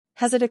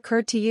Has it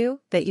occurred to you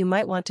that you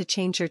might want to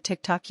change your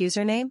TikTok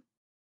username?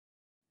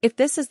 If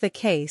this is the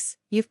case,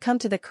 you've come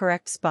to the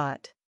correct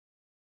spot.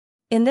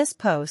 In this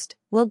post,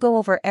 we'll go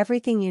over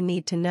everything you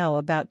need to know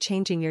about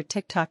changing your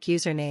TikTok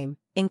username,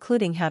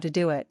 including how to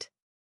do it.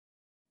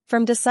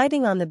 From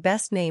deciding on the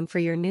best name for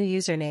your new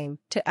username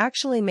to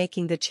actually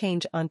making the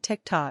change on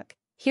TikTok,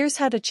 here's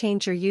how to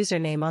change your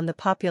username on the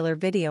popular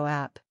video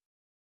app.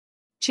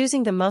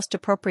 Choosing the most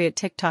appropriate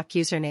TikTok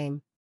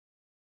username.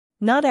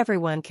 Not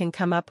everyone can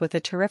come up with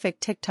a terrific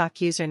TikTok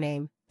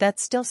username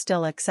that's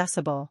still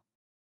accessible.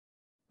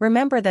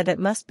 Remember that it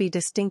must be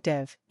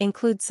distinctive,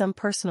 include some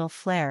personal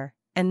flair,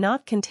 and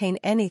not contain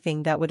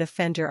anything that would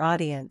offend your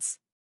audience.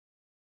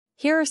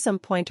 Here are some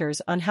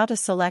pointers on how to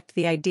select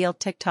the ideal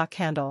TikTok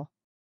handle.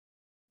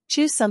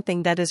 Choose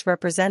something that is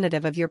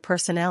representative of your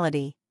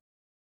personality.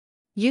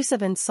 Use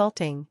of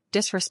insulting,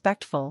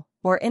 disrespectful,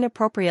 or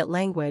inappropriate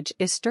language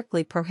is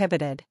strictly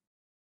prohibited.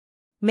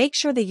 Make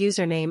sure the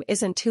username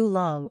isn't too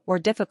long or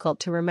difficult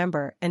to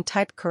remember and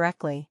type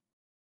correctly.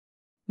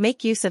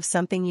 Make use of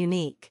something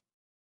unique.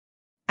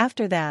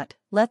 After that,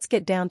 let's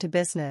get down to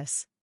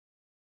business.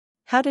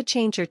 How to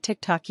change your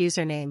TikTok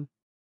username.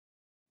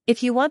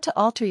 If you want to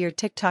alter your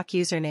TikTok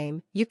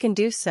username, you can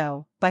do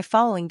so by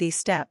following these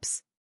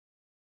steps.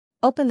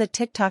 Open the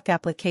TikTok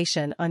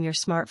application on your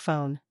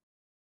smartphone.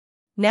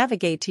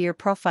 Navigate to your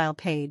profile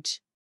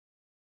page.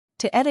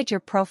 To edit your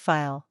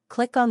profile,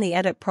 click on the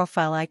Edit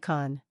Profile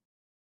icon.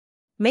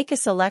 Make a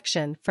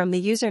selection from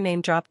the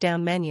username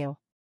drop-down menu.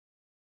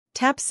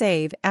 Tap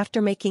Save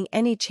after making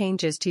any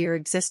changes to your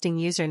existing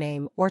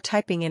username or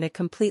typing in a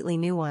completely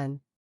new one.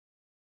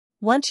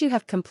 Once you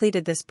have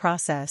completed this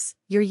process,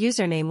 your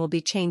username will be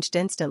changed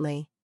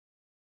instantly.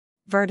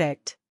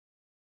 Verdict.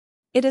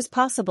 It is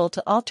possible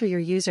to alter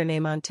your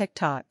username on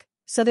TikTok,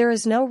 so there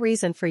is no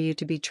reason for you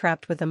to be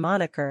trapped with a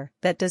moniker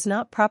that does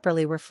not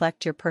properly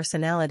reflect your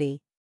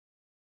personality.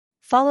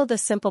 Follow the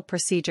simple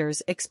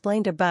procedures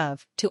explained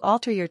above to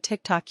alter your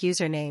TikTok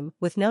username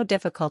with no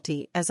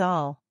difficulty at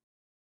all.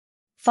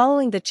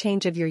 Following the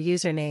change of your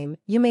username,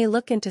 you may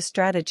look into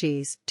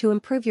strategies to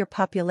improve your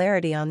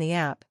popularity on the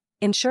app,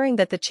 ensuring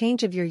that the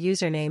change of your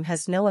username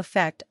has no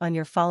effect on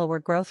your follower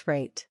growth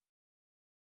rate.